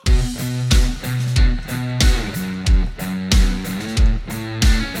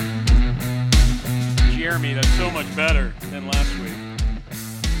Jeremy. That's so much better than last week.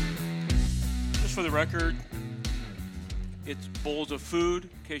 Just for the record, it's bowls of food, in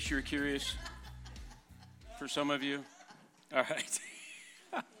case you're curious, for some of you. All right.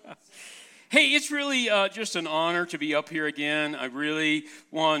 Hey, it's really just an honor to be up here again. I really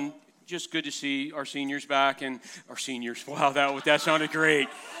want, just good to see our seniors back, and our seniors, wow, that sounded great.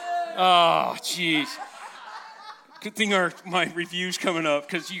 Oh, jeez. Good thing my review's coming up,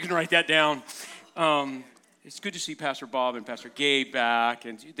 because you can write that down. It's good to see Pastor Bob and Pastor Gabe back,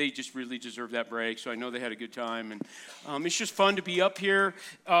 and they just really deserve that break, so I know they had a good time. And it's just fun to be up here,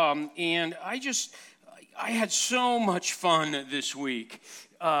 and I had so much fun this week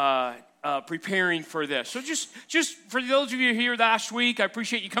preparing for this. So just for those of you here last week, I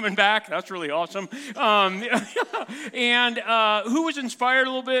appreciate you coming back. That's really awesome. And who was inspired a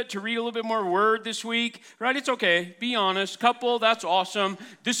little bit to read a little bit more word this week? Right? It's okay. Be honest. Couple, that's awesome.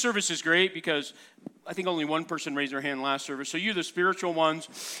 This service is great because I think only one person raised their hand last service, so you're the spiritual ones.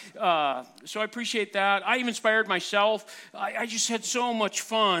 So I appreciate that. I even inspired myself. I just had so much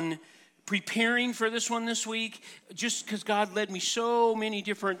fun preparing for this one this week, just because God led me so many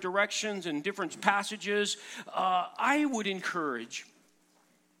different directions and different passages. I would encourage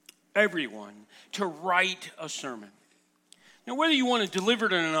everyone to write a sermon. Now, whether you want to deliver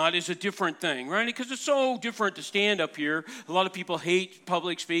it or not is a different thing, right? Because it's so different to stand up here. A lot of people hate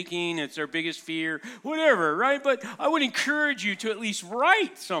public speaking. It's their biggest fear, whatever, right? But I would encourage you to at least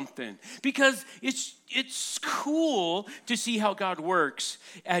write something, because it's cool to see how God works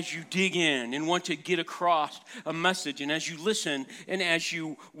as you dig in and want to get across a message, and as you listen and as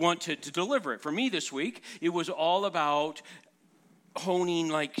you want to deliver it. For me this week, it was all about honing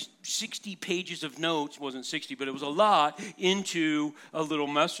like 60 pages of notes, wasn't 60, but it was a lot, into a little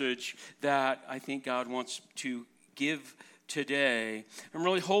message that I think God wants to give today. I'm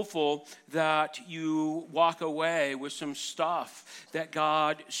really hopeful that you walk away with some stuff that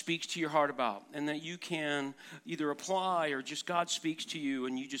God speaks to your heart about, and that you can either apply or just God speaks to you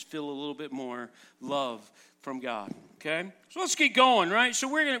and you just feel a little bit more love from God. Okay, so let's get going, right?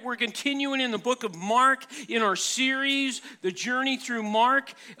 So we're continuing in the book of Mark in our series, The Journey Through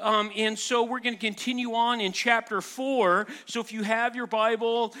Mark, and so we're going to continue on in chapter 4. So if you have your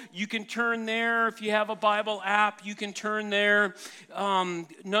Bible, you can turn there. If you have a Bible app, you can turn there.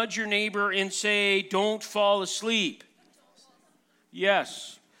 Nudge your neighbor and say, "Don't fall asleep."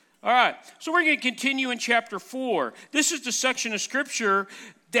 Yes. All right, so we're going to continue in chapter 4. This is the section of Scripture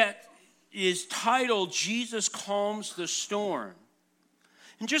that is titled, Jesus Calms the Storm.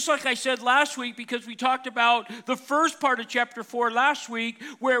 And just like I said last week, because we talked about the first part of chapter 4 last week,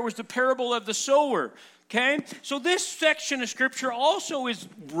 where it was the parable of the sower, okay? So this section of Scripture also is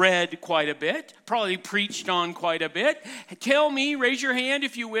read quite a bit, probably preached on quite a bit. Tell me, raise your hand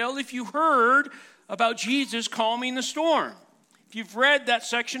if you will, if you heard about Jesus calming the storm. If you've read that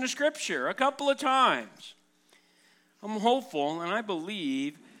section of Scripture a couple of times. I'm hopeful, and I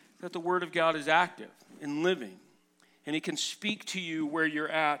believe that the Word of God is active and living, and it can speak to you where you're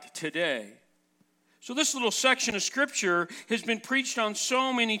at today. So this little section of Scripture has been preached on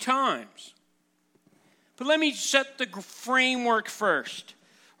so many times. But let me set the framework first,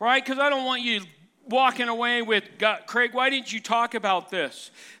 right? Because I don't want you walking away with, God, Craig, why didn't you talk about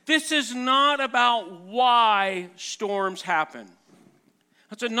this? This is not about why storms happen.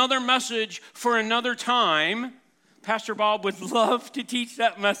 That's another message for another time. Pastor Bob would love to teach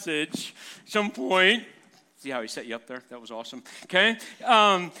that message at some point. See how he set you up there? That was awesome. Okay?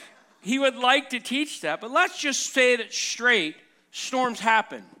 He would like to teach that, but let's just say it straight. Storms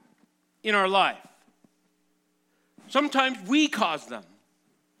happen in our life. Sometimes we cause them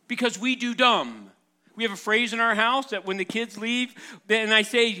because we do dumb. We have a phrase in our house that when the kids leave, then I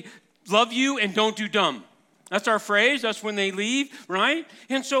say, love you and don't do dumb. That's our phrase. That's when they leave, right?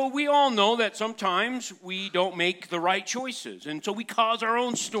 And so we all know that sometimes we don't make the right choices. And so we cause our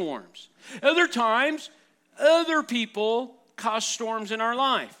own storms. Other times, other people cause storms in our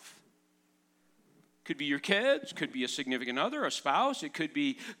life. Could be your kids, could be a significant other, a spouse. It could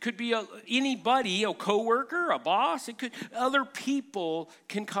be anybody, a coworker, a boss. Other people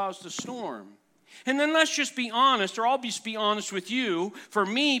can cause the storm. And then let's just be honest, or I'll just be honest with you. For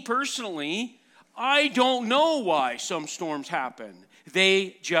me personally, I don't know why some storms happen.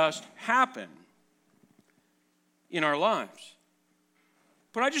 They just happen in our lives.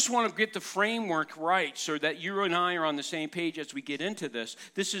 But I just want to get the framework right so that you and I are on the same page as we get into this.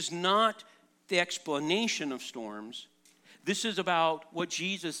 This is not the explanation of storms. This is about what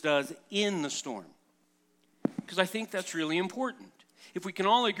Jesus does in the storm. Because I think that's really important. If we can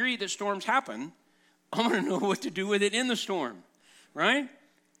all agree that storms happen, I want to know what to do with it in the storm, right?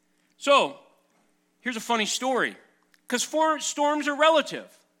 So, Here's a funny story, because storms are relative.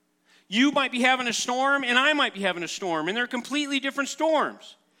 You might be having a storm, and I might be having a storm, and they're completely different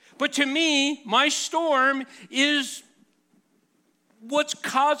storms. But to me, my storm is what's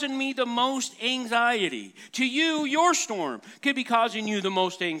causing me the most anxiety. To you, your storm could be causing you the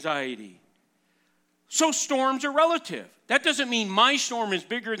most anxiety. So storms are relative. That doesn't mean my storm is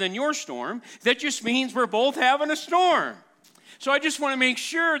bigger than your storm. That just means we're both having a storm. So I just want to make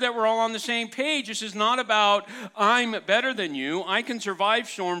sure that we're all on the same page. This is not about I'm better than you, I can survive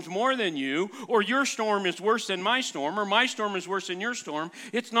storms more than you, or your storm is worse than my storm, or my storm is worse than your storm.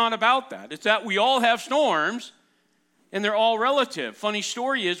 It's not about that. It's that we all have storms, and they're all relative. Funny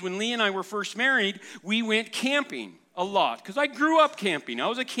story is, when Lee and I were first married, we went camping a lot, because I grew up camping. I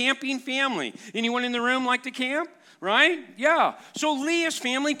was a camping family. Anyone in the room like to camp? Right? Yeah. So Leah's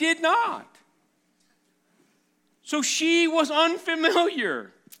family did not. So she was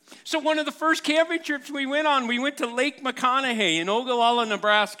unfamiliar. So one of the first camping trips we went on, we went to Lake McConaughey in Ogallala,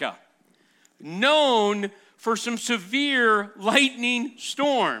 Nebraska, known for some severe lightning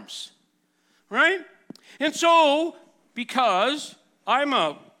storms, right? And so, because I'm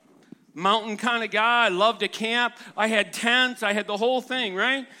a mountain kind of guy, I love to camp, I had tents, I had the whole thing,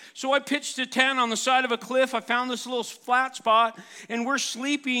 right? So I pitched a tent on the side of a cliff. I found this little flat spot, and we're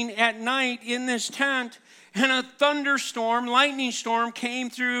sleeping at night in this tent, and a thunderstorm, lightning storm came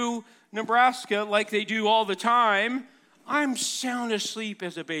through Nebraska like they do all the time. I'm sound asleep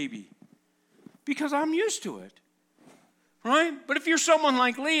as a baby because I'm used to it, right? But if you're someone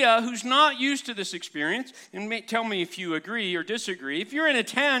like Leah who's not used to this experience, and tell me if you agree or disagree, if you're in a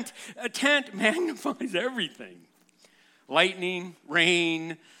tent magnifies everything. Lightning,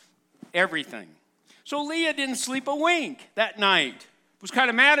 rain, everything. So Leah didn't sleep a wink that night. Was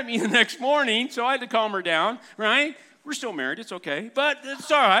kind of mad at me the next morning, so I had to calm her down, right? We're still married, it's okay, but it's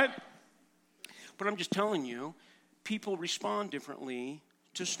all right. But I'm just telling you, people respond differently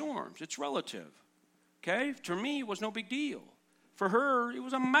to storms. It's relative, okay? For me, it was no big deal. For her, it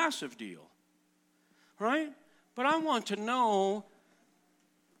was a massive deal, right? But I want to know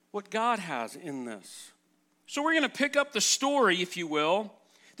what God has in this. So we're going to pick up the story, if you will.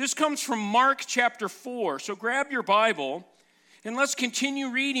 This comes from Mark chapter 4. So grab your Bible, and let's continue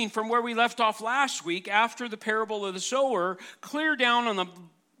reading from where we left off last week after the parable of the sower, clear down on the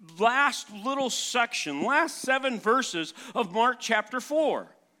last little section, last 7 verses of Mark chapter 4.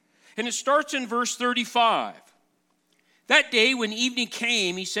 And it starts in verse 35. That day when evening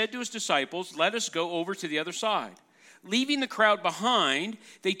came, he said to his disciples, "Let us go over to the other side." Leaving the crowd behind,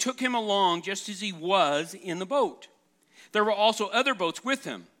 they took him along just as he was in the boat. There were also other boats with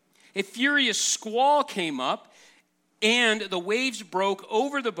him. A furious squall came up, and the waves broke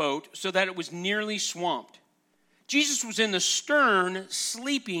over the boat so that it was nearly swamped. Jesus was in the stern,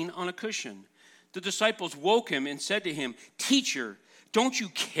 sleeping on a cushion. The disciples woke him and said to him, "Teacher, don't you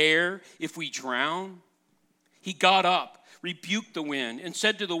care if we drown?" He got up, rebuked the wind, and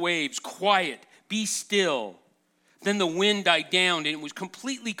said to the waves, "Quiet, be still." Then the wind died down, and it was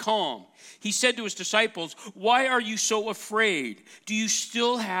completely calm. He said to his disciples, "Why are you so afraid? Do you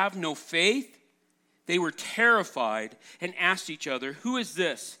still have no faith?" They were terrified and asked each other, "Who is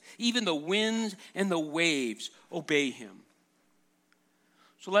this? Even the winds and the waves obey him."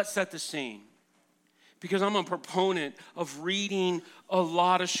 So let's set the scene, because I'm a proponent of reading a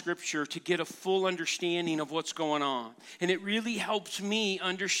lot of scripture to get a full understanding of what's going on. And it really helps me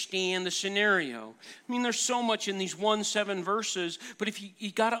understand the scenario. I mean, there's so much in these 7 verses, but if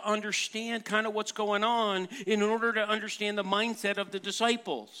you got to understand kind of what's going on in order to understand the mindset of the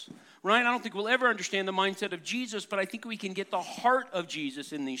disciples, right? I don't think we'll ever understand the mindset of Jesus, but I think we can get the heart of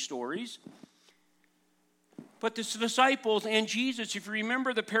Jesus in these stories. But the disciples and Jesus, if you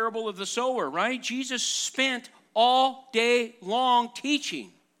remember the parable of the sower, right? Jesus spent all day long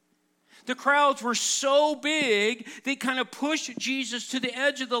teaching. The crowds were so big, they kind of pushed Jesus to the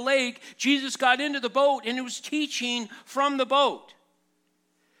edge of the lake. Jesus got into the boat, and he was teaching from the boat.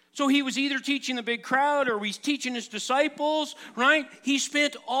 So he was either teaching the big crowd or he's teaching his disciples, right? He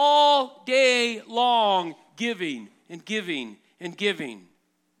spent all day long giving and giving and giving.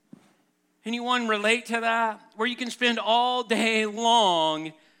 Anyone relate to that? Where you can spend all day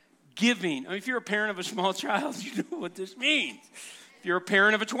long giving. I mean, if you're a parent of a small child, you know what this means. If you're a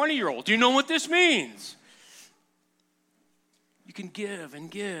parent of a 20-year-old, you know what this means. You can give and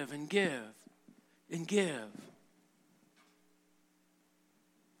give and give and give.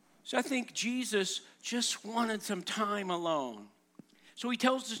 So I think Jesus just wanted some time alone. So he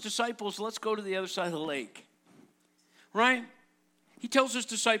tells his disciples, let's go to the other side of the lake. Right? He tells his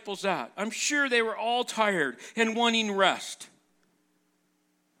disciples that. I'm sure they were all tired and wanting rest.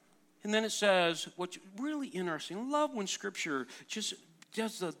 And then it says, what's really interesting, I love when Scripture just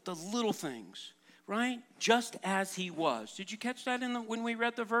does the little things, right? Just as he was. Did you catch that when we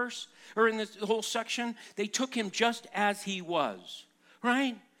read the verse? Or in this whole section? They took him just as he was,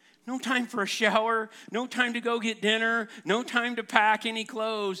 right? No time for a shower, no time to go get dinner, no time to pack any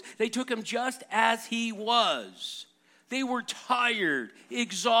clothes. They took him just as he was. They were tired,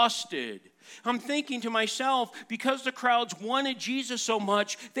 exhausted. I'm thinking to myself, because the crowds wanted Jesus so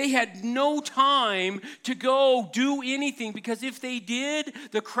much, they had no time to go do anything, because if they did,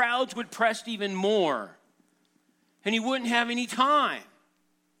 the crowds would press even more, and he wouldn't have any time.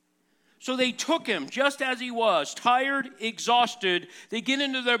 So they took him just as he was, tired, exhausted. They get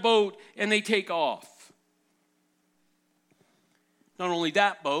into their boat, and they take off. Not only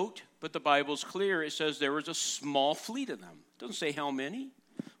that boat, but the Bible's clear. It says there was a small fleet of them. It doesn't say how many.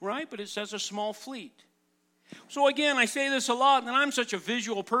 Right? But it says a small fleet. So again, I say this a lot, and I'm such a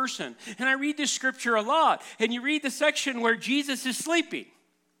visual person. And I read this scripture a lot. And you read the section where Jesus is sleeping.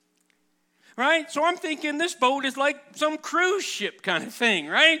 Right? So I'm thinking this boat is like some cruise ship kind of thing,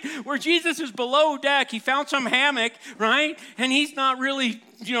 right? Where Jesus is below deck. He found some hammock, right? And he's not really,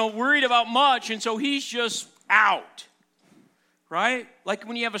 worried about much. And so he's just out. Right? Like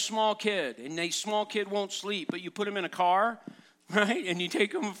when you have a small kid, and a small kid won't sleep, but you put him in a car, right? And you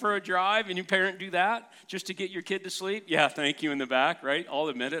take them for a drive, and your parent do that just to get your kid to sleep? Yeah, thank you in the back, right? I'll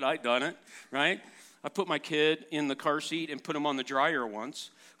admit it, I've done it, right? I put my kid in the car seat and put him on the dryer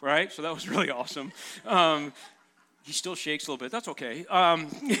once, right? So that was really awesome. He still shakes a little bit. That's okay. I'm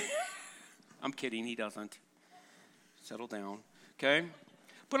kidding, he doesn't. Settle down, okay?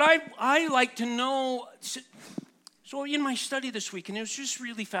 But I like to know... So in my study this week, and it was just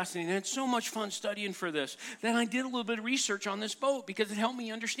really fascinating. I had so much fun studying for this that I did a little bit of research on this boat because it helped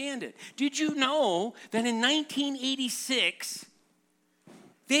me understand it. Did you know that in 1986,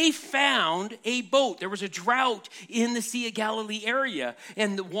 they found a boat? There was a drought in the Sea of Galilee area,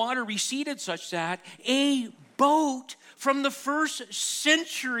 and the water receded such that a boat from the first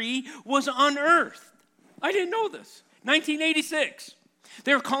century was unearthed. I didn't know this. 1986.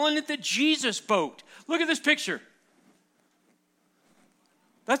 They were calling it the Jesus boat. Look at this picture.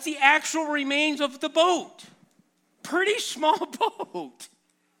 That's the actual remains of the boat. Pretty small boat.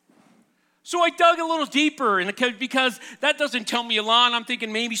 So I dug a little deeper, and because that doesn't tell me a lot. I'm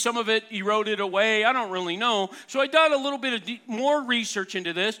thinking maybe some of it eroded away. I don't really know. So I dug a little bit of more research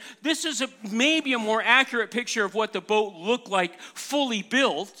into this. This is maybe a more accurate picture of what the boat looked like fully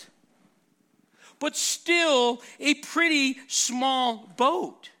built, but still a pretty small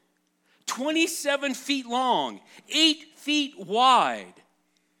boat. 27 feet long, 8 feet wide.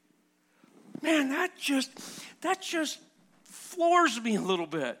 Man, that just floors me a little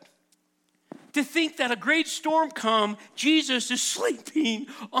bit. To think that a great storm come, Jesus is sleeping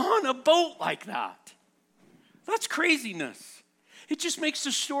on a boat like that. That's craziness. It just makes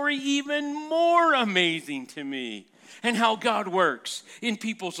the story even more amazing to me, and how God works in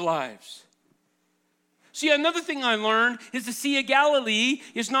people's lives. See, another thing I learned is the Sea of Galilee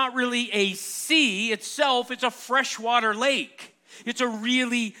is not really a sea itself. It's a freshwater lake. It's a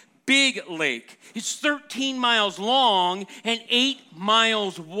really big lake. It's 13 miles long and 8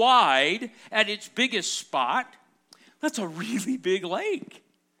 miles wide at its biggest spot. That's a really big lake.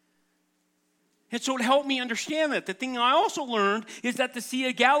 And so it helped me understand that. The thing I also learned is that the Sea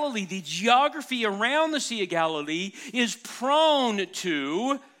of Galilee, the geography around the Sea of Galilee, is prone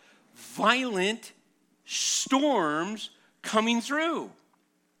to violent storms coming through.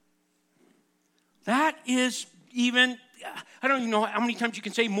 That is even... I don't even know how many times you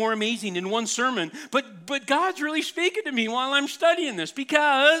can say more amazing in one sermon, but God's really speaking to me while I'm studying this,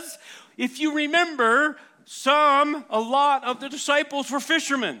 because if you remember, a lot of the disciples were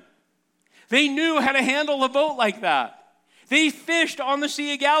fishermen. They knew how to handle a boat like that. They fished on the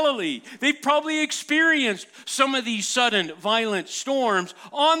Sea of Galilee. They probably experienced some of these sudden violent storms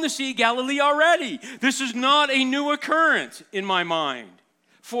on the Sea of Galilee already. This is not a new occurrence in my mind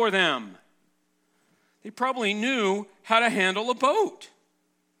for them. They probably knew how to handle a boat.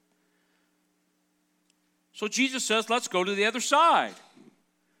 So Jesus says, let's go to the other side.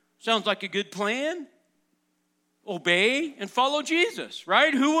 Sounds like a good plan. Obey and follow Jesus,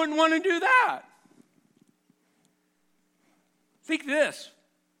 right? Who wouldn't want to do that? Think this.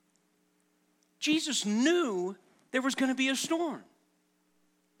 Jesus knew there was going to be a storm.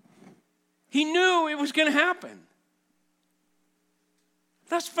 He knew it was going to happen.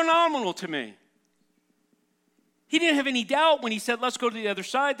 That's phenomenal to me. He didn't have any doubt when he said, let's go to the other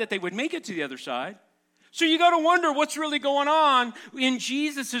side, that they would make it to the other side. So you got to wonder what's really going on in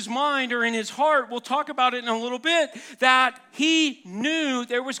Jesus' mind or in his heart. We'll talk about it in a little bit, that he knew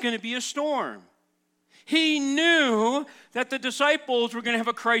there was going to be a storm. He knew that the disciples were going to have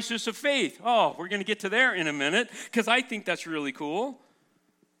a crisis of faith. Oh, we're going to get to there in a minute because I think that's really cool.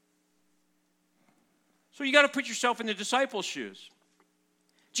 So you got to put yourself in the disciples' shoes.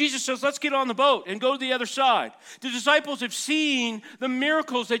 Jesus says, let's get on the boat and go to the other side. The disciples have seen the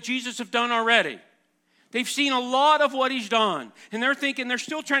miracles that Jesus have done already. They've seen a lot of what he's done. And they're thinking, they're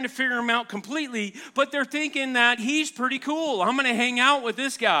still trying to figure him out completely, but they're thinking that he's pretty cool. I'm going to hang out with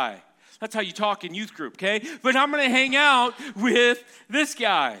this guy. That's how you talk in youth group, okay? But I'm going to hang out with this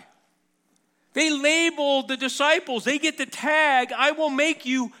guy. They labeled the disciples. They get the tag, I will make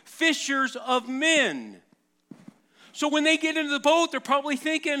you fishers of men. So when they get into the boat, they're probably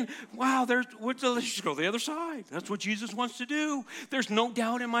thinking, wow, let's just go to the other side. That's what Jesus wants to do. There's no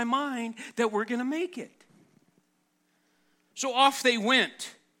doubt in my mind that we're going to make it. So off they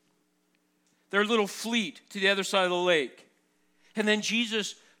went, their little fleet, to the other side of the lake. And then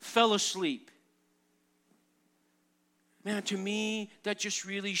Jesus fell asleep. Man, to me, that just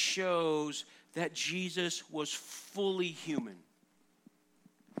really shows that Jesus was fully human.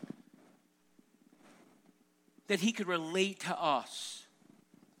 That he could relate to us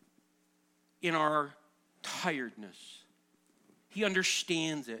in our tiredness. He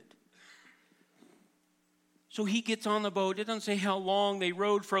understands it. So he gets on the boat. It doesn't say how long. They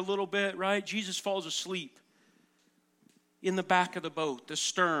rowed for a little bit, right? Jesus falls asleep in the back of the boat, the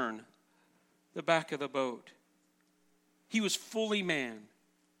stern, the back of the boat. He was fully man.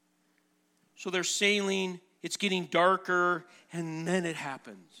 So they're sailing. It's getting darker, and then it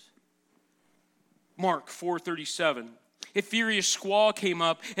happens. Mark 4:37. A furious squall came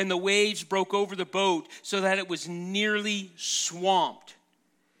up, and the waves broke over the boat so that it was nearly swamped.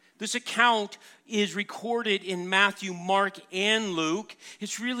 This account is recorded in Matthew, Mark, and Luke.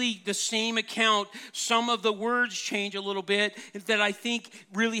 It's really the same account. Some of the words change a little bit that I think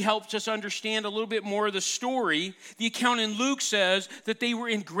really helps us understand a little bit more of the story. The account in Luke says that they were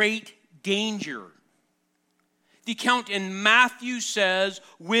in great danger. The account in Matthew says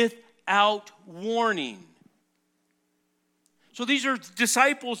without warning. So these are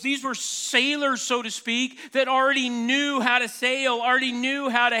disciples, these were sailors, so to speak, that already knew how to sail, already knew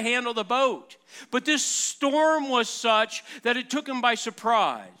how to handle the boat. But this storm was such that it took them by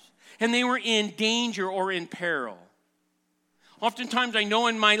surprise, and they were in danger or in peril. Oftentimes I know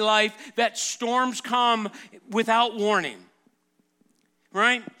in my life that storms come without warning,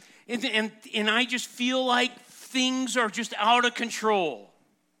 right? And I just feel like things are just out of control.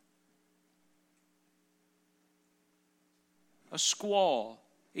 A squall,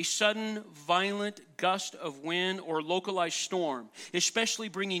 a sudden violent gust of wind or localized storm, especially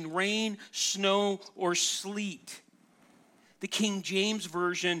bringing rain, snow, or sleet. The King James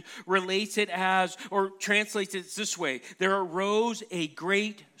Version relates it as, or translates it this way: there arose a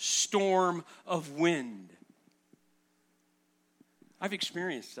great storm of wind. I've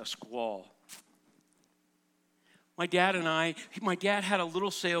experienced a squall. My dad had a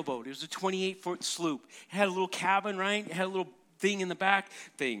little sailboat. It was a 28-foot sloop. It had a little cabin, right? It had a little thing in the back,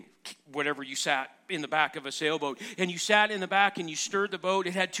 whatever you sat in the back of a sailboat. And you sat in the back and you stirred the boat.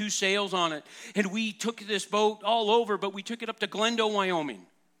 It had 2 sails on it. And we took this boat all over, but we took it up to Glendo, Wyoming,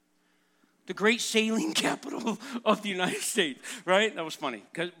 the great sailing capital of the United States, right? That was funny,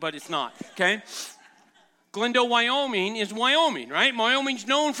 but it's not, okay? Glendo, Wyoming is Wyoming, right? Wyoming's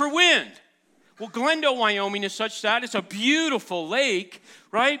known for wind. Well, Glendo, Wyoming is such that it's a beautiful lake,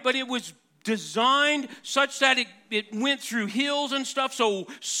 right? But it was designed such that it went through hills and stuff, so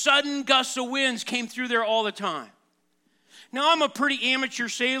sudden gusts of winds came through there all the time. Now, I'm a pretty amateur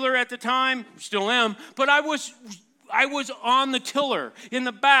sailor at the time, still am, but I was on the tiller in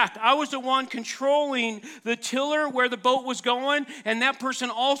the back. I was the one controlling the tiller where the boat was going, and that person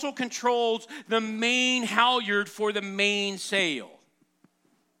also controls the main halyard for the main sail.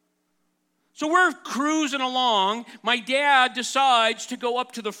 So we're cruising along. My dad decides to go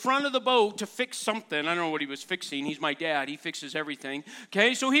up to the front of the boat to fix something. I don't know what he was fixing. He's my dad. He fixes everything.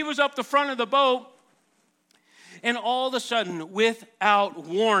 Okay, so he was up the front of the boat, and all of a sudden, without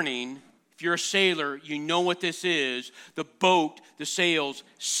warning, if you're a sailor, you know what this is. The boat, the sails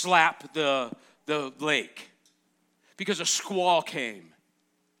slap the lake because a squall came.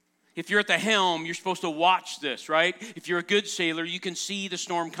 If you're at the helm, you're supposed to watch this, right? If you're a good sailor, you can see the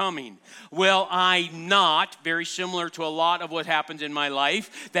storm coming. Well, I'm not. Very similar to a lot of what happens in my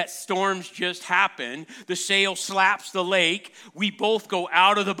life. That storms just happen. The sail slaps the lake. We both go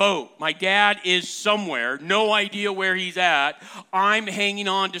out of the boat. My dad is somewhere. No idea where he's at. I'm hanging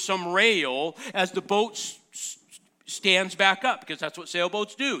on to some rail as the boat stands back up, because that's what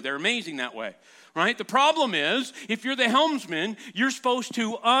sailboats do. They're amazing that way. Right? The problem is, if you're the helmsman, you're supposed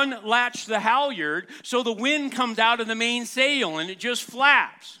to unlatch the halyard so the wind comes out of the main sail and it just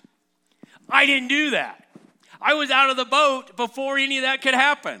flaps. I didn't do that. I was out of the boat before any of that could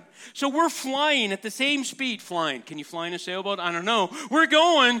happen. So we're flying at the same speed. Flying. Can you fly in a sailboat? I don't know. We're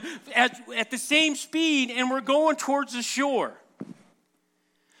going at the same speed, and we're going towards the shore.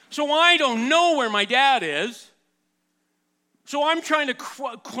 So I don't know where my dad is. So I'm trying to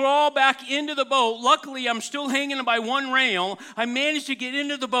crawl back into the boat. Luckily, I'm still hanging by one rail. I managed to get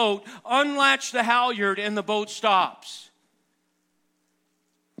into the boat, unlatch the halyard, and the boat stops.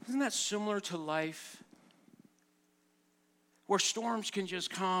 Isn't that similar to life? Where storms can just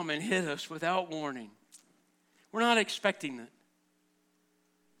come and hit us without warning. We're not expecting it.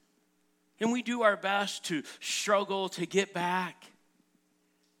 And we do our best to struggle to get back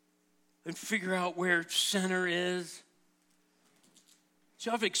and figure out where center is.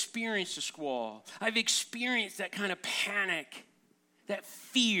 So I've experienced a squall. I've experienced that kind of panic, that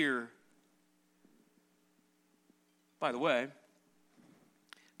fear. By the way,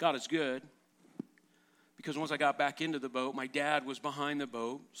 God is good, because once I got back into the boat, my dad was behind the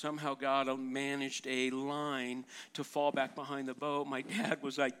boat. Somehow God managed a line to fall back behind the boat. My dad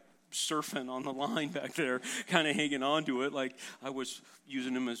was like surfing on the line back there, kind of hanging on to it like I was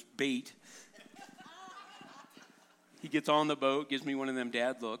using him as bait. He gets on the boat, gives me one of them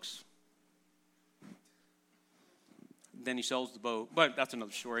dad looks. Then he sells the boat, but that's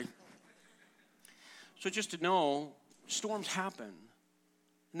another story. So just to know, storms happen,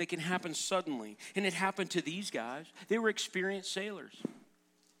 and they can happen suddenly. And it happened to these guys. They were experienced sailors.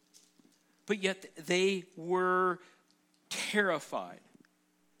 But yet they were terrified.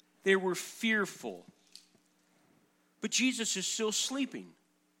 They were fearful. But Jesus is still sleeping.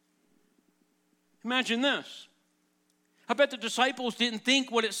 Imagine this. I bet the disciples didn't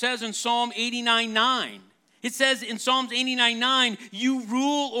think what it says in Psalm 89:9. It says in Psalms 89:9, you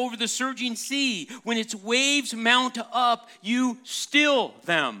rule over the surging sea. When its waves mount up, you still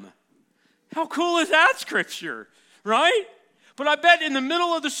them. How cool is that scripture, right? But I bet in the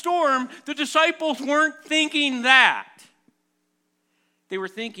middle of the storm, the disciples weren't thinking that. They were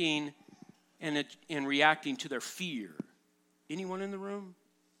thinking and reacting to their fear. Anyone in the room?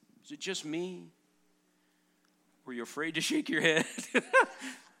 Is it just me? Were you afraid to shake your head?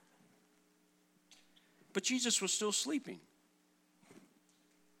 But Jesus was still sleeping.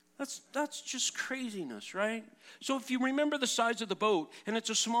 That's just craziness, right? So if you remember the size of the boat, and it's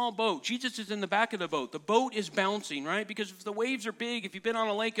a small boat, Jesus is in the back of the boat. The boat is bouncing, right? Because if the waves are big, if you've been on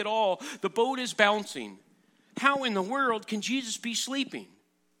a lake at all, the boat is bouncing. How in the world can Jesus be sleeping?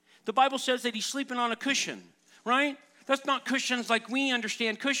 The Bible says that he's sleeping on a cushion, right? That's not cushions like we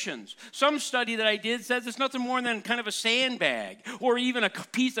understand cushions. Some study that I did says it's nothing more than kind of a sandbag or even a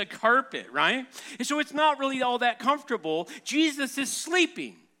piece of carpet, right? And so it's not really all that comfortable. Jesus is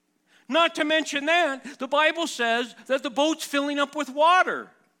sleeping. Not to mention that, the Bible says that the boat's filling up with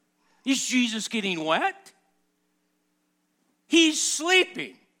water. Is Jesus getting wet? He's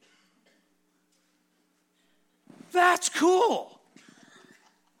sleeping. That's cool.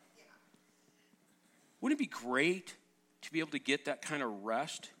 Wouldn't it be great to be able to get that kind of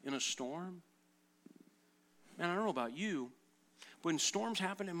rest in a storm? Man, I don't know about you, but when storms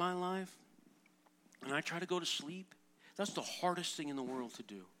happen in my life and I try to go to sleep, that's the hardest thing in the world to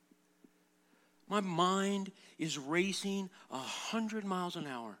do. My mind is racing 100 miles an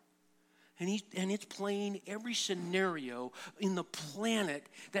hour. And it's playing every scenario in the planet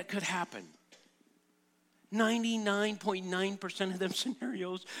that could happen. 99.9% of them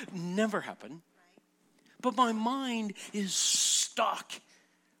scenarios never happen. But my mind is stuck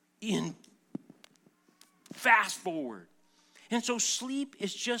in fast forward. And so sleep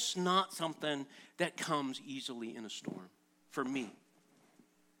is just not something that comes easily in a storm for me.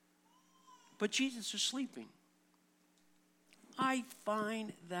 But Jesus is sleeping. I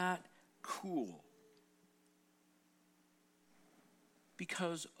find that cool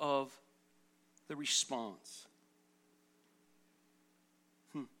because of the response.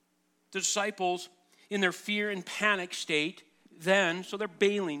 The disciples, in their fear and panic state, then, so they're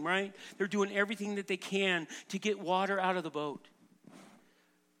bailing, right? They're doing everything that they can to get water out of the boat.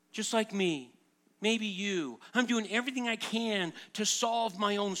 Just like me. maybe you. I'm doing everything I can to solve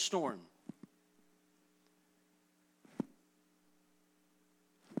my own storm.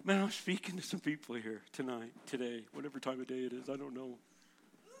 Man, I'm speaking to some people here today, whatever time of day it is, I don't know.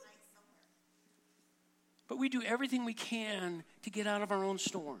 But we do everything we can to get out of our own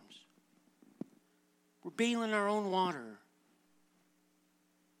storms. We're bailing our own water.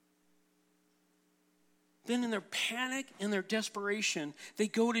 Then in their panic and their desperation, they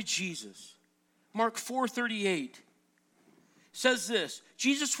go to Jesus. Mark 4:38 says this,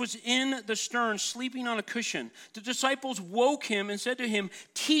 Jesus was in the stern, sleeping on a cushion. The disciples woke him and said to him,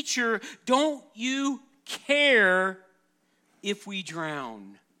 "Teacher, don't you care if we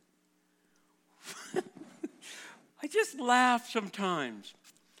drown?" I just laugh sometimes.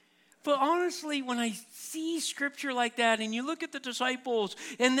 But honestly, when I see scripture like that and you look at the disciples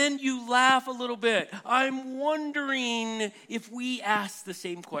and then you laugh a little bit, I'm wondering if we ask the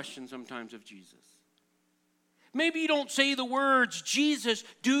same question sometimes of Jesus. Maybe you don't say the words, "Jesus,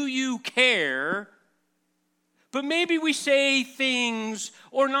 do you care?" But maybe we say things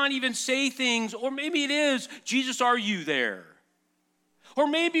or not even say things, or maybe it is, "Jesus, are you there?" Or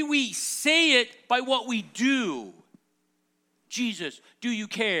maybe we say it by what we do. "Jesus, do you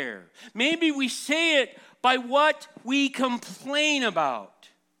care?" Maybe we say it by what we complain about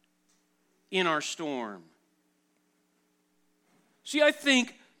in our storm. See, I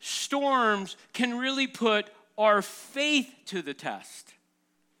think storms can really put our faith to the test.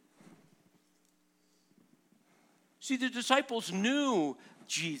 See, the disciples knew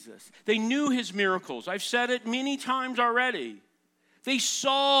Jesus. They knew his miracles. I've said it many times already. They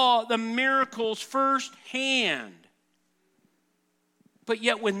saw the miracles firsthand. But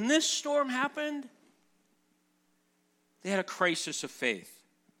yet when this storm happened, they had a crisis of faith.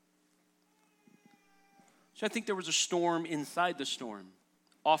 So I think there was a storm inside the storm,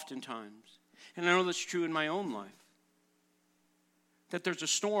 oftentimes. And I know that's true in my own life. That there's a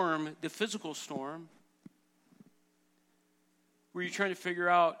storm, the physical storm, where you're trying to figure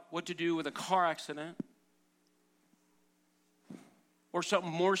out what to do with a car accident. Or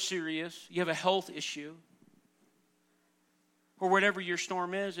something more serious. You have a health issue. Or whatever your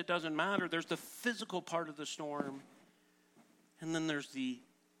storm is, it doesn't matter. There's the physical part of the storm. And then there's the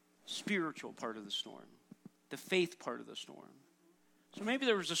spiritual part of the storm. The faith part of the storm. So maybe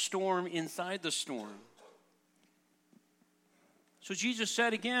there was a storm inside the storm. So Jesus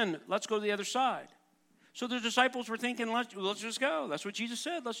said again, let's go to the other side. So the disciples were thinking, let's just go. That's what Jesus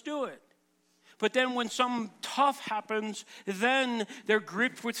said, let's do it. But then when something tough happens, then they're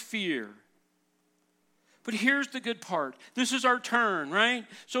gripped with fear. But here's the good part. This is our turn, right?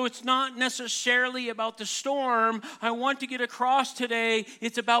 So it's not necessarily about the storm. I want to get across today,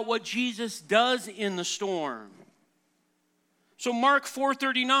 it's about what Jesus does in the storm. So Mark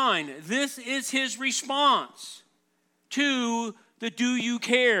 4:39, this is his response to the "do you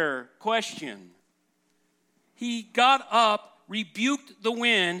care" question. He got up, rebuked the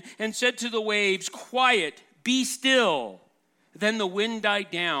wind, and said to the waves, "Quiet, be still." Then the wind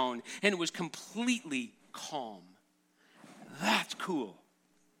died down, and it was completely calm. That's cool.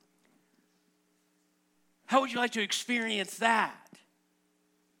 How would you like to experience that?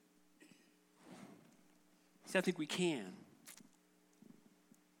 See, I think we can.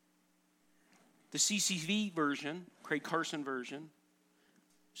 The CCV version, Craig Carson version,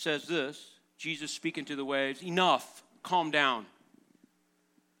 says this, Jesus speaking to the waves, "Enough, calm down."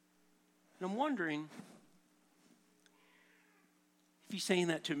 And I'm wondering if he's saying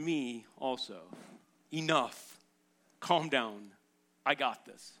that to me also. Enough, calm down, I got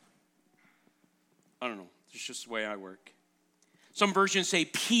this. I don't know, it's just the way I work. Some versions say,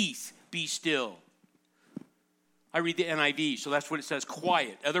 "Peace, be still." I read the NIV, so that's what it says,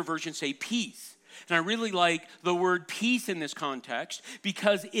 quiet. Other versions say peace. And I really like the word peace in this context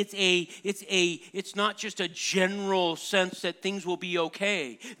because it's not just a general sense that things will be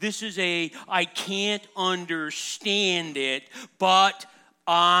okay. This is I can't understand it, but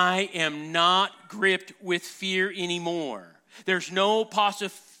I am not gripped with fear anymore. There's no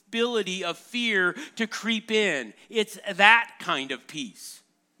possibility of fear to creep in. It's that kind of peace.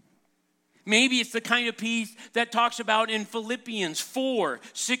 Maybe it's the kind of peace that talks about in Philippians 4,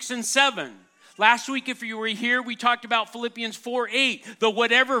 6, and 7. Last week, if you were here, we talked about Philippians 4:8, the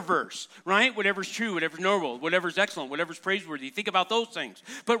whatever verse, right? Whatever's true, whatever's noble, whatever's excellent, whatever's praiseworthy. Think about those things.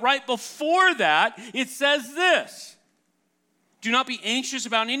 But right before that, it says this. Do not be anxious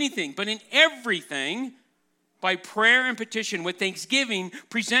about anything, but in everything, by prayer and petition, with thanksgiving,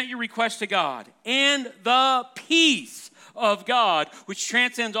 present your requests to God. And the peace of God, which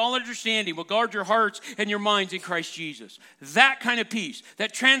transcends all understanding, will guard your hearts and your minds in Christ Jesus. That kind of peace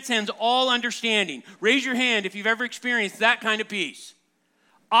that transcends all understanding. Raise your hand if you've ever experienced that kind of peace.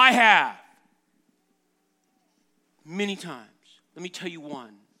 I have. Many times. Let me tell you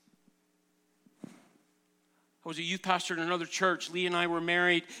one. I was a youth pastor in another church. Lee and I were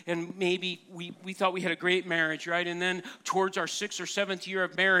married, and maybe we thought we had a great marriage, right? And then towards our 6th or 7th year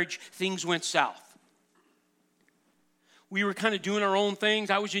of marriage, things went south. We were kind of doing our own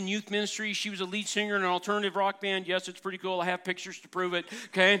things. I was in youth ministry. She was a lead singer in an alternative rock band. Yes, it's pretty cool. I have pictures to prove it,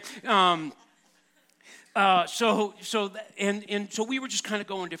 okay? So we were just kind of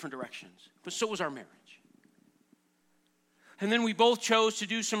going different directions. But so was our marriage. And then we both chose to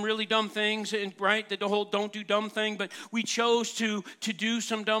do some really dumb things, and, right? The whole don't do dumb thing, but we chose to do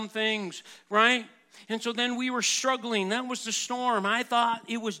some dumb things, right? And so then we were struggling. That was the storm. I thought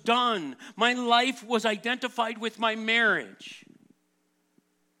it was done. My life was identified with my marriage.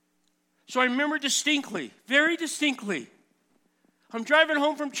 So I remember distinctly, very distinctly, I'm driving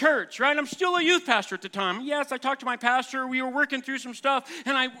home from church, right? I'm still a youth pastor at the time. Yes, I talked to my pastor. We were working through some stuff,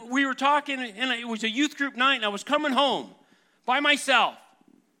 and we were talking, and it was a youth group night, and I was coming home by myself.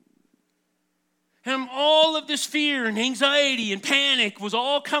 And all of this fear and anxiety and panic was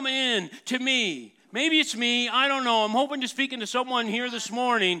all coming in to me. Maybe it's me. I don't know. I'm hoping to speak into someone here this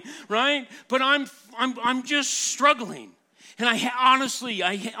morning, right? But I'm just struggling. And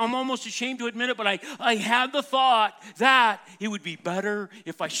I'm almost ashamed to admit it, but I had the thought that it would be better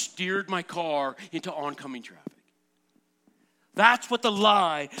if I steered my car into oncoming traffic. That's what the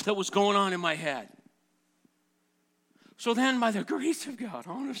lie that was going on in my head. So then, by the grace of God,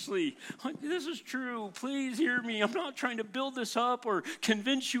 honestly, this is true. Please hear me. I'm not trying to build this up or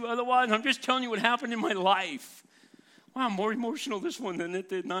convince you otherwise. I'm just telling you what happened in my life. Wow, I'm more emotional this one than at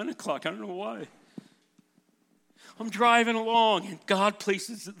the 9 o'clock. I don't know why. I'm driving along, and God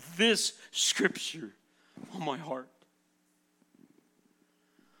places this scripture on my heart.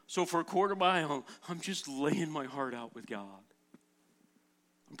 So for a quarter mile, I'm just laying my heart out with God.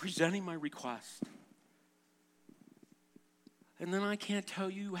 I'm presenting my request. And then I can't tell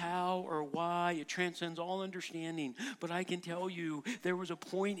you how or why. It transcends all understanding. But I can tell you there was a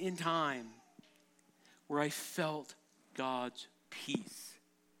point in time where I felt God's peace.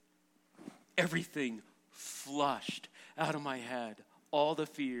 Everything flushed out of my head. All the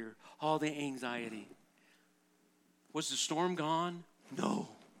fear, all the anxiety. Was the storm gone? No.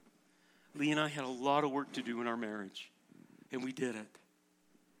 Lee and I had a lot of work to do in our marriage. And we did it.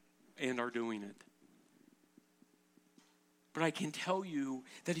 And are doing it. But I can tell you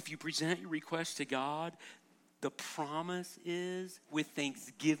that if you present your request to God, the promise is, with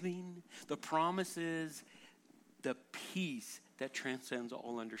thanksgiving, the promise is the peace that transcends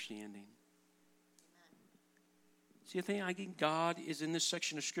all understanding. See, I think God is in this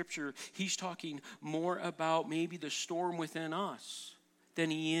section of Scripture, He's talking more about maybe the storm within us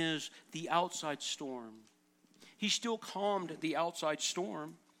than He is the outside storm. He still calmed the outside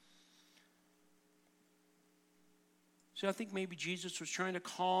storm. So I think maybe Jesus was trying to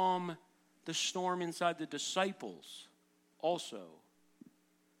calm the storm inside the disciples also.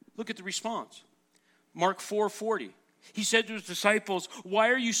 Look at the response. Mark 4:40. He said to his disciples, "Why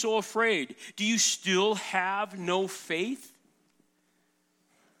are you so afraid? Do you still have no faith?"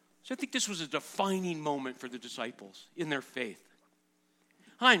 So I think this was a defining moment for the disciples in their faith.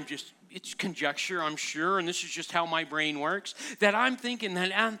 It's conjecture, I'm sure, and this is just how my brain works, that I'm thinking that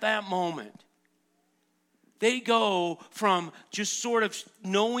at that moment, they go from just sort of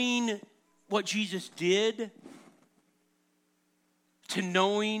knowing what Jesus did to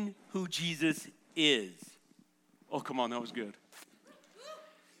knowing who Jesus is. Oh, come on, that was good.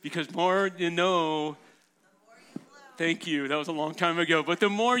 Because more you know, thank you, that was a long time ago. But the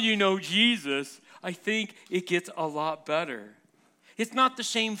more you know Jesus, I think it gets a lot better. It's not the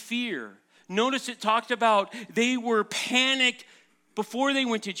same fear. Notice it talked about they were panicked before they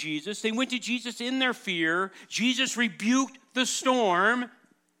went to Jesus. They went to Jesus in their fear. Jesus rebuked the storm.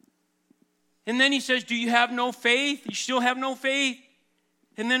 And then he says, do you have no faith? You still have no faith?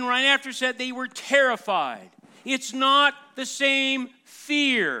 And then right after said they were terrified. It's not the same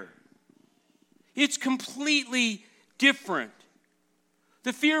fear. It's completely different.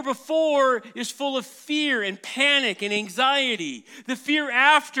 The fear before is full of fear and panic and anxiety. The fear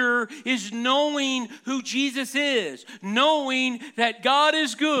after is knowing who Jesus is. Knowing that God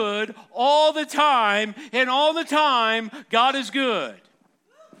is good all the time, and all the time God is good.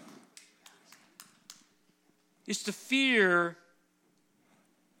 It's the fear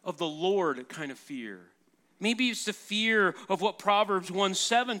of the Lord kind of fear. Maybe it's the fear of what Proverbs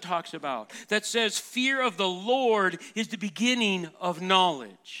 1:7 talks about, that says fear of the Lord is the beginning of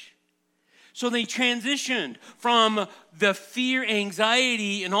knowledge. So they transitioned from the fear,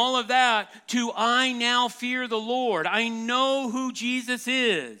 anxiety, and all of that to I now fear the Lord. I know who Jesus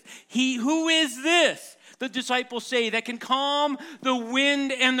is. Who is this, the disciples say, that can calm the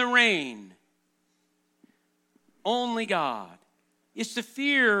wind and the rain? Only God. It's the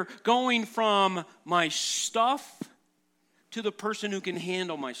fear going from my stuff to the person who can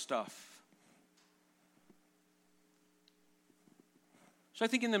handle my stuff. So I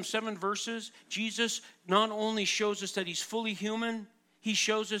think in them 7 verses, Jesus not only shows us that he's fully human, he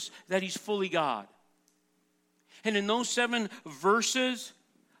shows us that he's fully God. And in those 7 verses,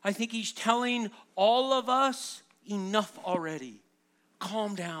 I think he's telling all of us, enough already.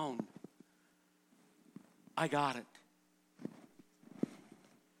 Calm down. I got it.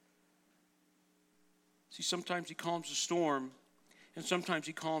 See, sometimes he calms the storm, and sometimes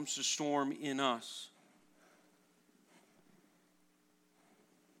he calms the storm in us.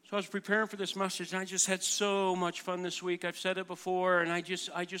 So I was preparing for this message, and I just had so much fun this week. I've said it before, and I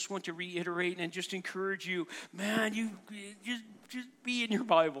just want to reiterate and just encourage you. Man, you just be in your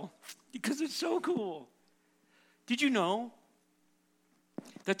Bible, because it's so cool. Did you know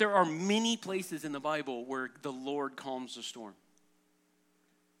that there are many places in the Bible where the Lord calms the storm?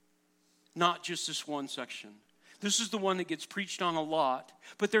 Not just this one section. This is the one that gets preached on a lot.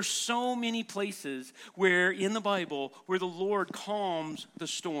 But there's so many places where in the Bible where the Lord calms the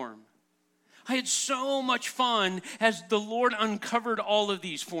storm. I had so much fun as the Lord uncovered all of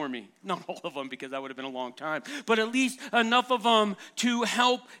these for me. Not all of them, because that would have been a long time. But at least enough of them to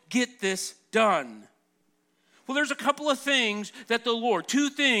help get this done. Well, there's a couple of things that two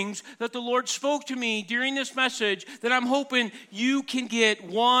things that the Lord spoke to me during this message that I'm hoping you can get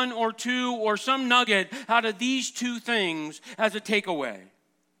 1 or 2 or some nugget out of these 2 things as a takeaway.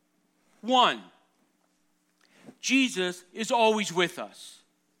 1, Jesus is always with us.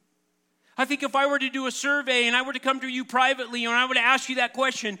 I think if I were to do a survey and I were to come to you privately and I were to ask you that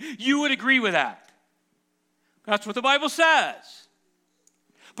question, you would agree with that. That's what the Bible says.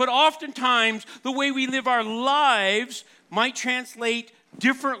 But oftentimes, the way we live our lives might translate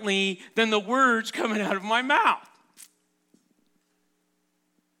differently than the words coming out of my mouth.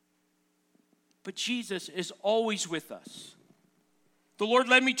 But Jesus is always with us. The Lord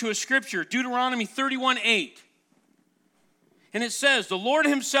led me to a scripture, Deuteronomy 31:8. And it says, the Lord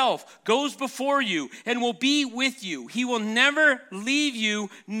himself goes before you and will be with you. He will never leave you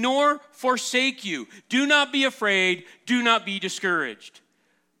nor forsake you. Do not be afraid. Do not be discouraged.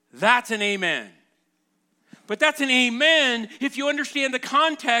 That's an amen. But that's an amen if you understand the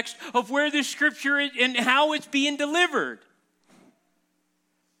context of where this scripture is and how it's being delivered.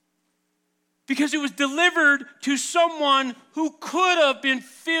 Because it was delivered to someone who could have been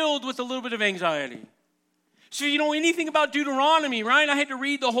filled with a little bit of anxiety. So you know anything about Deuteronomy, right? I had to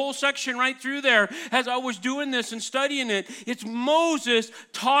read the whole section right through there as I was doing this and studying it. It's Moses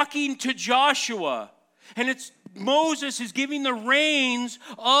talking to Joshua. And it's Moses is giving the reins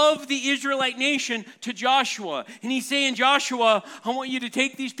of the Israelite nation to Joshua. And he's saying, Joshua, I want you to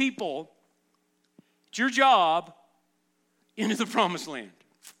take these people, it's your job, into the promised land.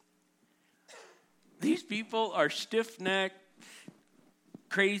 These people are stiff-necked,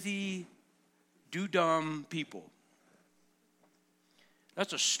 crazy, do-dumb people.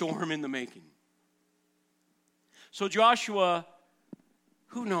 That's a storm in the making. So Joshua,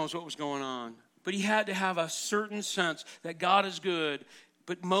 who knows what was going on? But he had to have a certain sense that God is good,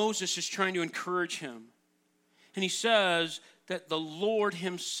 but Moses is trying to encourage him. And he says that the Lord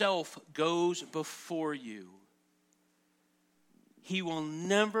himself goes before you. He will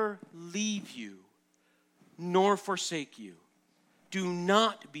never leave you nor forsake you. Do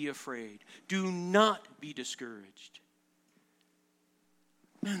not be afraid. Do not be discouraged.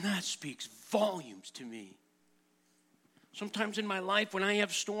 Man, that speaks volumes to me. Sometimes in my life when I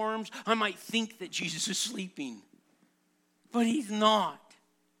have storms, I might think that Jesus is sleeping. But he's not.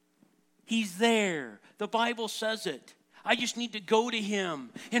 He's there. The Bible says it. I just need to go to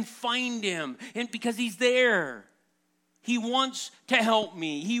him and find him. And because he's there. He wants to help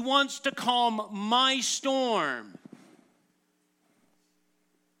me. He wants to calm my storm.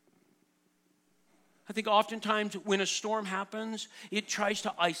 I think oftentimes when a storm happens, it tries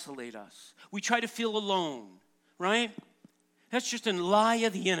to isolate us. We try to feel alone, right? That's just a lie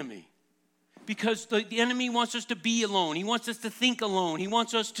of the enemy. Because the enemy wants us to be alone. He wants us to think alone. He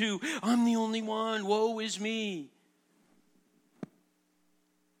wants us to, I'm the only one. Woe is me.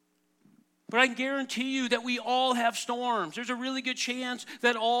 But I can guarantee you that we all have storms. There's a really good chance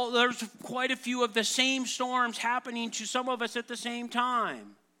that there's quite a few of the same storms happening to some of us at the same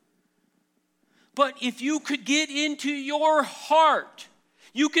time. But if you could get into your heart,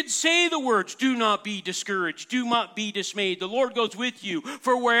 you could say the words, do not be discouraged, do not be dismayed. The Lord goes with you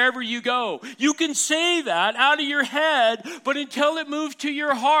for wherever you go. You can say that out of your head, but until it moves to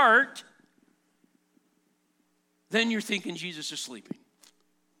your heart, then you're thinking Jesus is sleeping.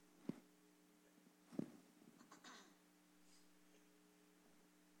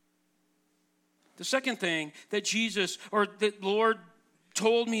 The second thing that the Lord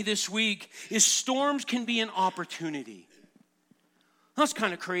told me this week is storms can be an opportunity. That's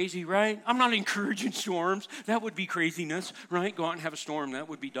kind of crazy, right? I'm not encouraging storms. That would be craziness, right? Go out and have a storm. That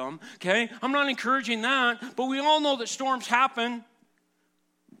would be dumb, okay? I'm not encouraging that, but we all know that storms happen.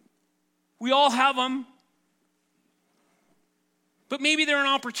 We all have them. But maybe they're an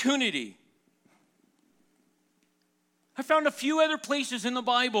opportunity. I found a few other places in the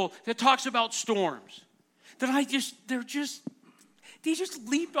Bible that talks about storms that they just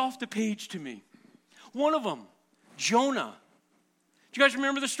leaped off the page to me. One of them, Jonah. Do you guys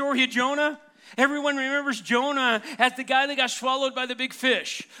remember the story of Jonah? Everyone remembers Jonah as the guy that got swallowed by the big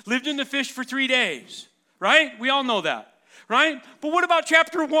fish, lived in the fish for 3 days, right? We all know that. Right? But what about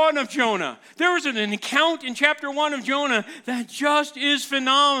chapter 1 of Jonah? There was an account in chapter 1 of Jonah that just is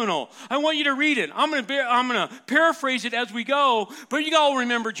phenomenal. I want you to read it. I'm going to paraphrase it as we go, but you all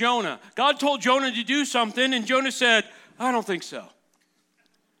remember Jonah. God told Jonah to do something, and Jonah said, I don't think so.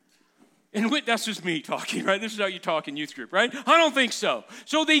 And that's just me talking, right? This is how you talk in youth group, right? I don't think so.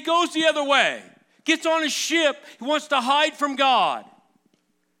 So he goes the other way, gets on a ship, he wants to hide from God.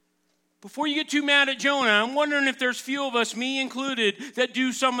 Before you get too mad at Jonah, I'm wondering if there's few of us, me included, that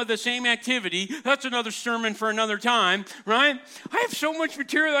do some of the same activity. That's another sermon for another time, right? I have so much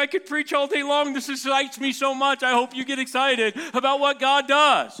material I could preach all day long. This excites me so much. I hope you get excited about what God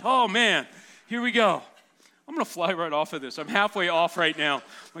does. Oh, man. Here we go. I'm going to fly right off of this. I'm halfway off right now.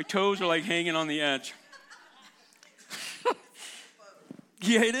 My toes are like hanging on the edge.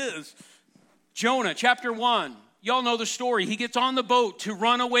 Yeah, it is. Jonah, chapter 1. Y'all know the story. He gets on the boat to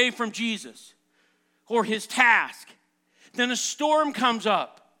run away from Jesus or his task. Then a storm comes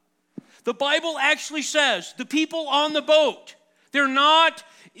up. The Bible actually says the people on the boat, they're not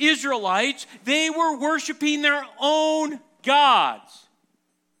Israelites. They were worshiping their own gods.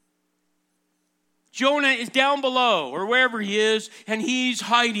 Jonah is down below or wherever he is, and he's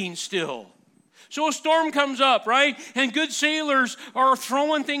hiding still. So a storm comes up, right? And good sailors are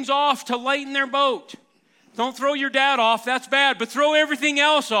throwing things off to lighten their boat. Don't throw your dad off, that's bad, but throw everything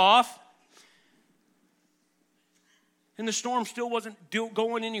else off. And the storm still wasn't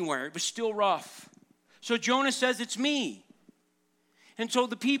going anywhere. It was still rough. So Jonah says, it's me. And so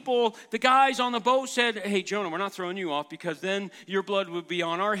the guys on the boat said, hey, Jonah, we're not throwing you off because then your blood would be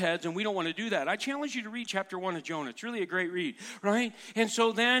on our heads and we don't want to do that. I challenge you to read chapter 1 of Jonah. It's really a great read, right? And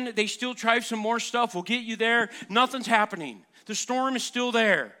so then they still try some more stuff. We'll get you there. Nothing's happening. The storm is still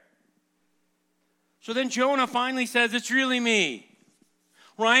there. So then Jonah finally says, it's really me,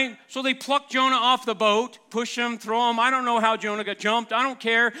 right? So they pluck Jonah off the boat, push him, throw him. I don't know how Jonah got jumped. I don't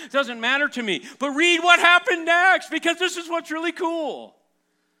care. It doesn't matter to me. But read what happened next, because this is what's really cool.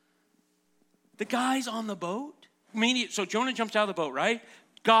 The guys on the boat, so Jonah jumps out of the boat, right?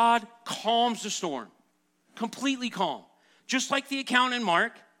 God calms the storm, completely calm. Just like the account in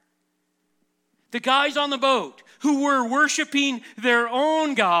Mark. The guys on the boat who were worshiping their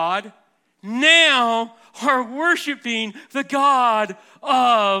own God now are worshiping the God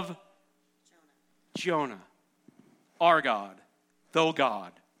of Jonah. Our God,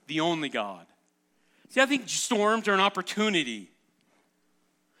 the only God. See, I think storms are an opportunity.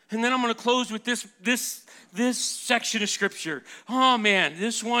 And then I'm going to close with this section of scripture. Oh man,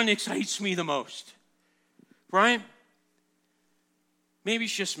 this one excites me the most. Right? Maybe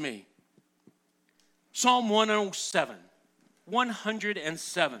it's just me. Psalm 107.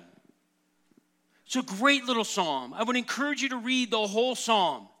 107. It's a great little psalm. I would encourage you to read the whole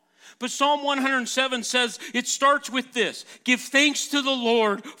psalm. But Psalm 107 says, it starts with this. Give thanks to the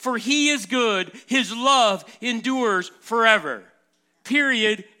Lord, for he is good. His love endures forever.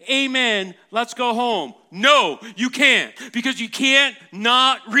 Period. Amen. Let's go home. No, you can't. Because you can't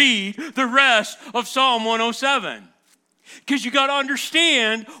not read the rest of Psalm 107. Because you got to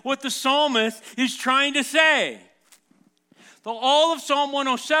understand what the psalmist is trying to say. All of Psalm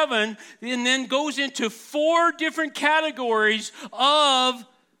 107 and then goes into 4 different categories of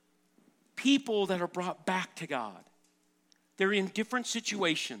people that are brought back to God. They're in different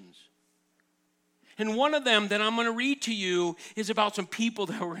situations. And one of them that I'm going to read to you is about some people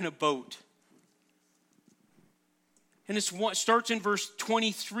that were in a boat. And it starts in verse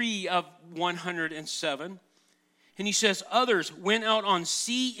 23 of 107. And he says, others went out on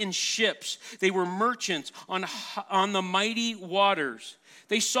sea in ships. They were merchants on the mighty waters.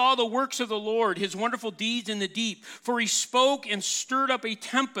 They saw the works of the Lord, his wonderful deeds in the deep. For he spoke and stirred up a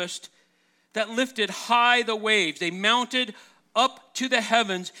tempest that lifted high the waves. They mounted up to the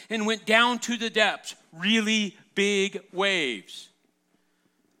heavens and went down to the depths. Really big waves.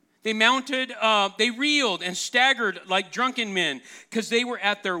 They reeled and staggered like drunken men because they were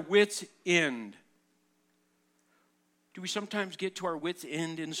at their wits' end. Do we sometimes get to our wits'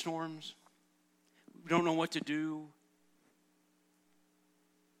 end in storms? We don't know what to do.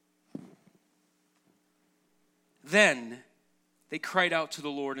 Then they cried out to the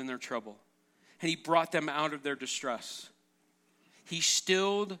Lord in their trouble, and he brought them out of their distress. He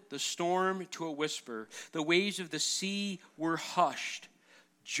stilled the storm to a whisper. The waves of the sea were hushed,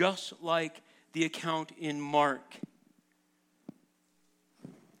 just like the account in Mark.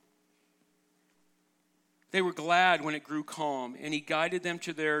 They were glad when it grew calm, and he guided them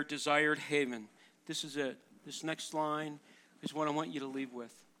to their desired haven. This is it. This next line is what I want you to leave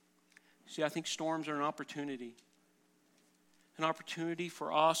with. See, I think storms are an opportunity. An opportunity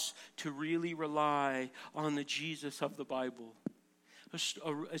for us to really rely on the Jesus of the Bible.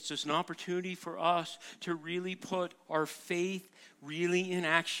 It's just an opportunity for us to really put our faith really in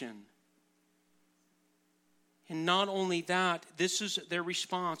action. And not only that, this is their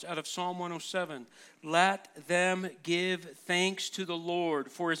response out of Psalm 107. Let them give thanks to the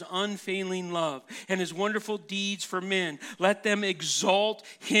Lord for his unfailing love and his wonderful deeds for men. Let them exalt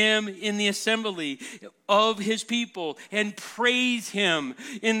him in the assembly of his people and praise him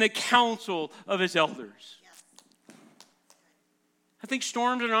in the council of his elders. I think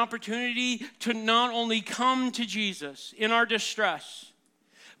storms are an opportunity to not only come to Jesus in our distress,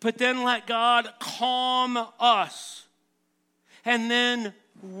 but then let God calm us and then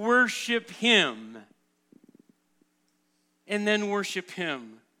worship him. And then worship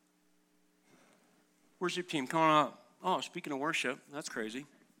him. Worship team, come on up. Oh, speaking of worship, that's crazy.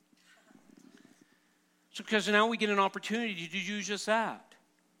 So because now we get an opportunity to do just that.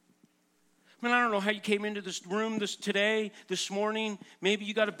 I mean, I don't know how you came into this room this morning. Maybe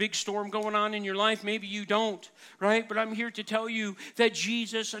you got a big storm going on in your life. Maybe you don't, right? But I'm here to tell you that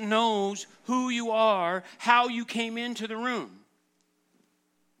Jesus knows who you are, how you came into the room.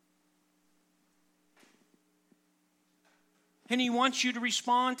 And he wants you to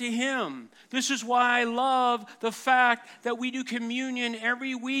respond to him. This is why I love the fact that we do communion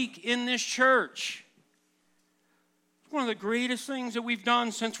every week in this church. It's one of the greatest things that we've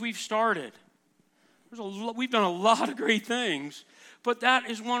done since we've started. We've done a lot of great things, but that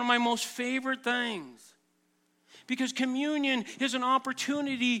is one of my most favorite things. Because communion is an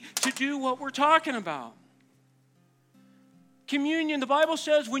opportunity to do what we're talking about. Communion, the Bible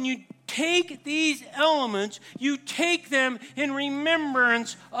says, when you take these elements, you take them in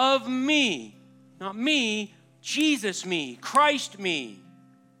remembrance of me. Not me, Jesus me, Christ me.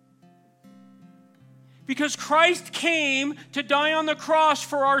 Because Christ came to die on the cross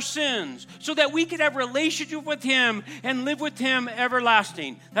for our sins so that we could have a relationship with him and live with him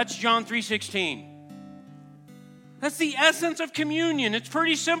everlasting. That's John 3:16. That's the essence of communion. It's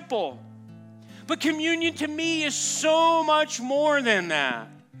pretty simple. But communion to me is so much more than that.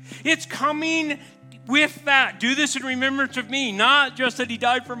 It's coming with that. Do this in remembrance of me. Not just that he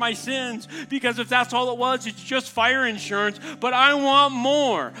died for my sins, because if that's all it was, it's just fire insurance. But I want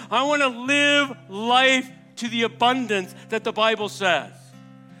more. I want to live life to the abundance that the Bible says.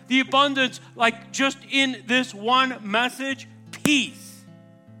 The abundance, like just in this one message, peace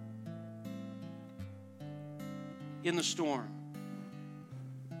in the storm.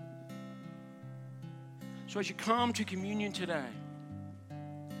 So as you come to communion today,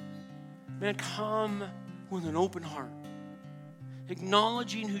 man, come with an open heart,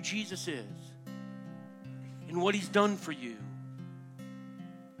 acknowledging who Jesus is and what he's done for you.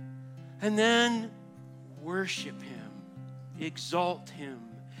 And then worship him, exalt him,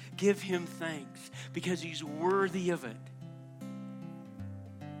 give him thanks because he's worthy of it.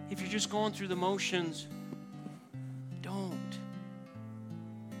 If you're just going through the motions, don't.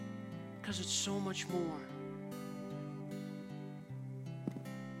 Because it's so much more.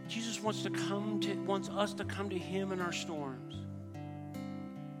 Jesus wants us to come to him in our storms.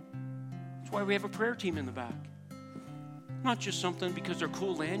 That's why we have a prayer team in the back. Not just something because they're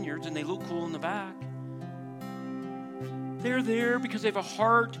cool lanyards and they look cool in the back. They're there because they have a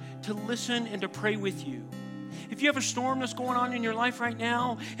heart to listen and to pray with you. If you have a storm that's going on in your life right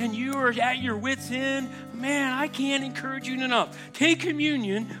now and you are at your wit's end, man, I can't encourage you enough. Take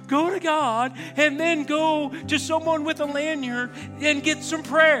communion, go to God, and then go to someone with a lanyard and get some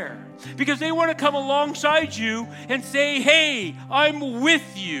prayer. Because they want to come alongside you and say, hey, I'm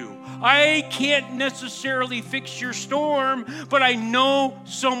with you. I can't necessarily fix your storm, but I know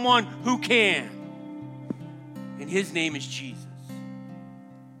someone who can. And his name is Jesus.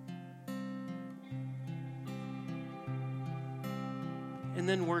 And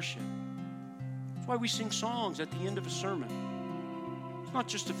then worship. That's why we sing songs at the end of a sermon. It's not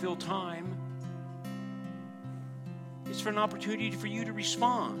just to fill time. It's for an opportunity for you to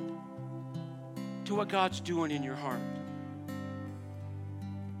respond to what God's doing in your heart.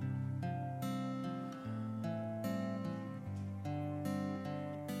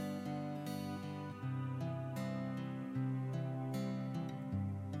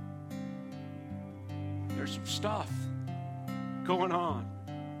 There's some stuff going on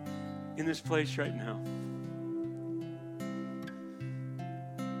in this place right now.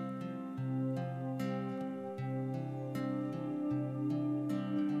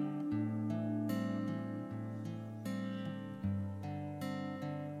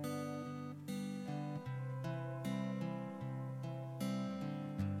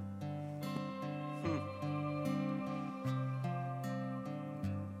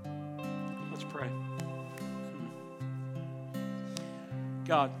 Let's pray.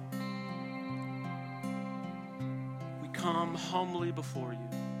 God, we come humbly before you,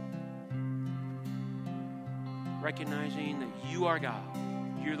 recognizing that you are God.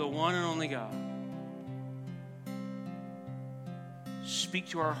 You're the one and only God. Speak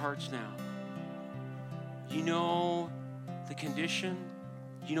to our hearts now. You know the condition.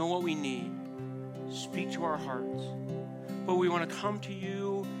 You know what we need. Speak to our hearts. But we want to come to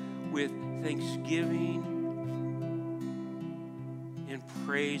you with thanksgiving and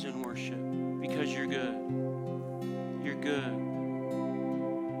praise and worship because you're good. You're good.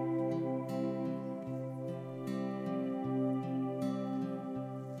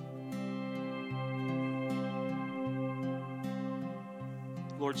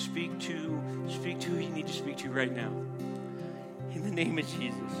 Lord, speak to who you need to speak to right now. In the name of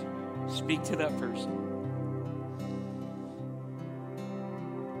Jesus, speak to that person.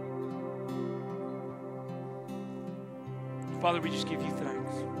 Father, we just give you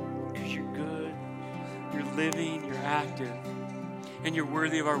thanks because you're good, you're living, you're active, and you're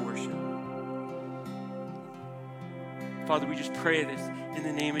worthy of our worship. Father, we just pray this in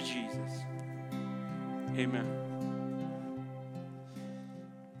the name of Jesus. Amen.